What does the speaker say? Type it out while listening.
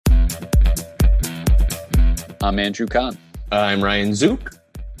I'm Andrew Kahn. I'm Ryan Zook.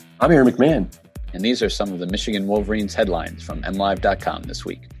 I'm Aaron McMahon. And these are some of the Michigan Wolverines headlines from MLive.com this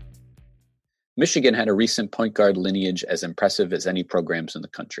week. Michigan had a recent point guard lineage as impressive as any programs in the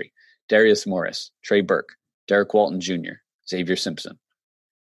country. Darius Morris, Trey Burke, Derek Walton Jr., Xavier Simpson.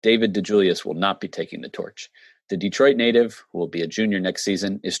 David DeJulius will not be taking the torch. The Detroit native, who will be a junior next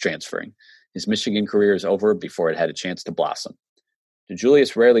season, is transferring. His Michigan career is over before it had a chance to blossom.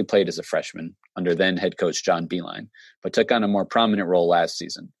 DeJulius rarely played as a freshman under then head coach John Beilein, but took on a more prominent role last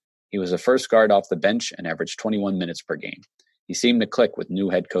season. He was a first guard off the bench and averaged 21 minutes per game. He seemed to click with new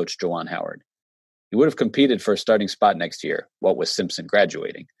head coach Juwan Howard. He would have competed for a starting spot next year, what with Simpson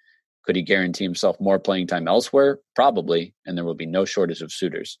graduating. Could he guarantee himself more playing time elsewhere? Probably, and there will be no shortage of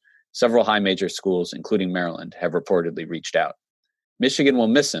suitors. Several high major schools, including Maryland, have reportedly reached out. Michigan will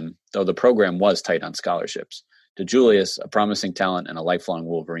miss him, though the program was tight on scholarships. DeJulius, a promising talent and a lifelong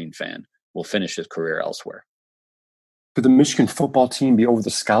Wolverine fan, will finish his career elsewhere. Could the Michigan football team be over the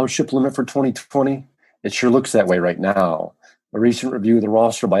scholarship limit for 2020? It sure looks that way right now. A recent review of the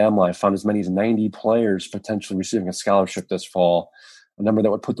roster by MLive found as many as 90 players potentially receiving a scholarship this fall, a number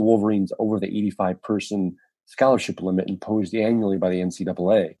that would put the Wolverines over the 85-person scholarship limit imposed annually by the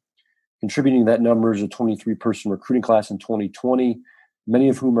NCAA. Contributing to that number is a 23-person recruiting class in 2020, many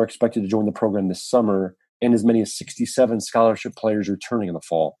of whom are expected to join the program this summer, and as many as 67 scholarship players returning in the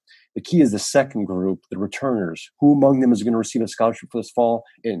fall. The key is the second group, the returners. Who among them is going to receive a scholarship for this fall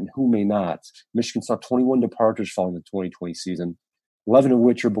and who may not? Michigan saw 21 departures following the 2020 season, 11 of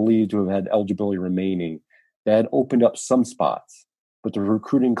which are believed to have had eligibility remaining. That had opened up some spots. But the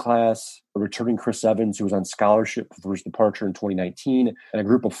recruiting class, a returning Chris Evans, who was on scholarship for his departure in 2019, and a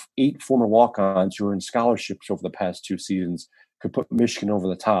group of 8 former walk-ons who were in scholarships over the past 2 seasons could put Michigan over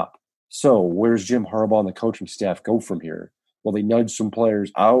the top. So where's Jim Harbaugh and the coaching staff go from here? Will they nudge some players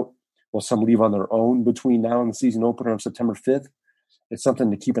out? Will some leave on their own between now and the season opener on September 5th? It's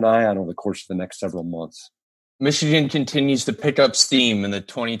something to keep an eye on over the course of the next several months. Michigan continues to pick up steam in the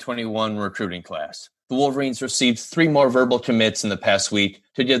 2021 recruiting class. The Wolverines received 3 more verbal commits in the past week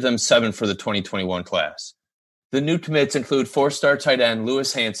to give them 7 for the 2021 class. The new commits include 4-star tight end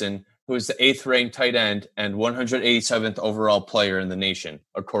Lewis Hansen, who is the 8th-ranked tight end and 187th overall player in the nation,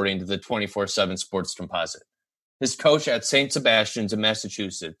 according to the 24/7 Sports Composite. His coach at St. Sebastian's in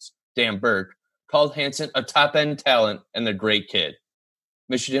Massachusetts, Dan Burke, called Hansen a top-end talent and a great kid.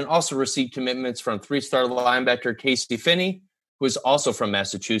 Michigan also received commitments from 3-star linebacker Casey Finney, who is also from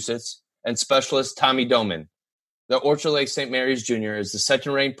Massachusetts, and specialist Tommy Doman. The Orchard Lake St. Mary's Jr. is the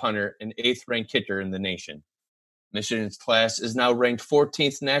 2nd-ranked punter and 8th-ranked kicker in the nation. Michigan's class is now ranked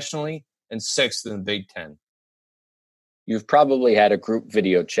 14th nationally and 6th in the Big Ten. You've probably had a group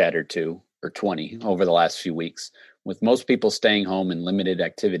video chat or 2, or 20, over the last few weeks. With most people staying home and limited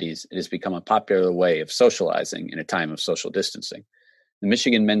activities, it has become a popular way of socializing in a time of social distancing. The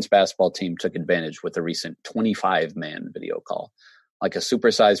Michigan men's basketball team took advantage with a recent 25-man video call. Like a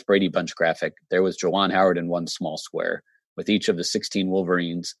supersized Brady Bunch graphic, there was Juwan Howard in one small square, with each of the 16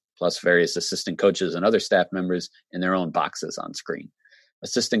 Wolverines, plus various assistant coaches and other staff members in their own boxes on screen.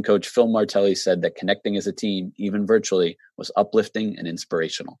 Assistant coach Phil Martelli said that connecting as a team, even virtually, was uplifting and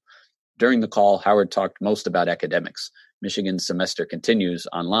inspirational. During the call, Howard talked most about academics. Michigan's semester continues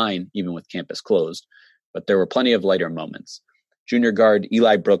online, even with campus closed, but there were plenty of lighter moments. Junior guard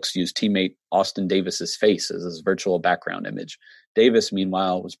Eli Brooks used teammate Austin Davis's face as his virtual background image. Davis,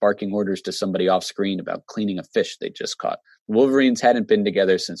 meanwhile, was barking orders to somebody off screen about cleaning a fish they just caught. The Wolverines hadn't been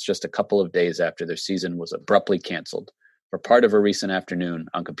together since just a couple of days after their season was abruptly canceled. For part of a recent afternoon,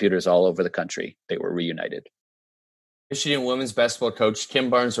 on computers all over the country, they were reunited. Michigan women's basketball coach Kim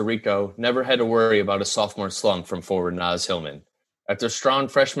Barnes-Arico never had to worry about a sophomore slump from forward Naz Hillman. After a strong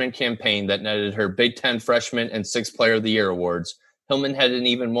freshman campaign that netted her Big Ten Freshman and 6th Player of the Year awards, Hillman had an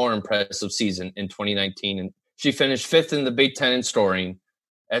even more impressive season in 2019, and she finished 5th in the Big Ten in scoring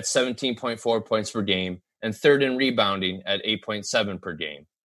at 17.4 points per game and 3rd in rebounding at 8.7 per game,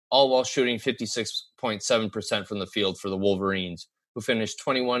 all while shooting 56.7% from the field for the Wolverines, who finished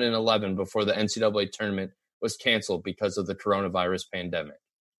 21-11 before the NCAA tournament was canceled because of the coronavirus pandemic.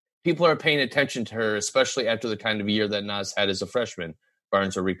 People are paying attention to her, especially after the kind of year that Naz had as a freshman,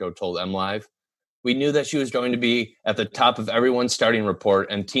 Barnes-Arico told MLive. We knew that she was going to be at the top of everyone's starting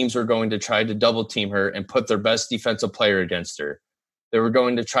report, and teams were going to try to double-team her and put their best defensive player against her. They were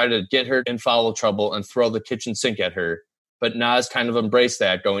going to try to get her in foul trouble and throw the kitchen sink at her, but Naz kind of embraced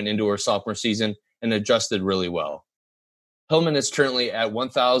that going into her sophomore season and adjusted really well. Hillman is currently at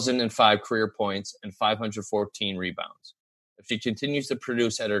 1,005 career points and 514 rebounds. If she continues to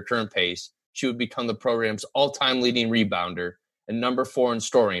produce at her current pace, she would become the program's all-time leading rebounder and number 4 in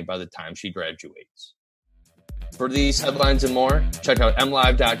scoring by the time she graduates. For these headlines and more, check out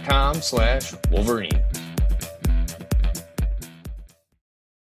mlive.com/Wolverine.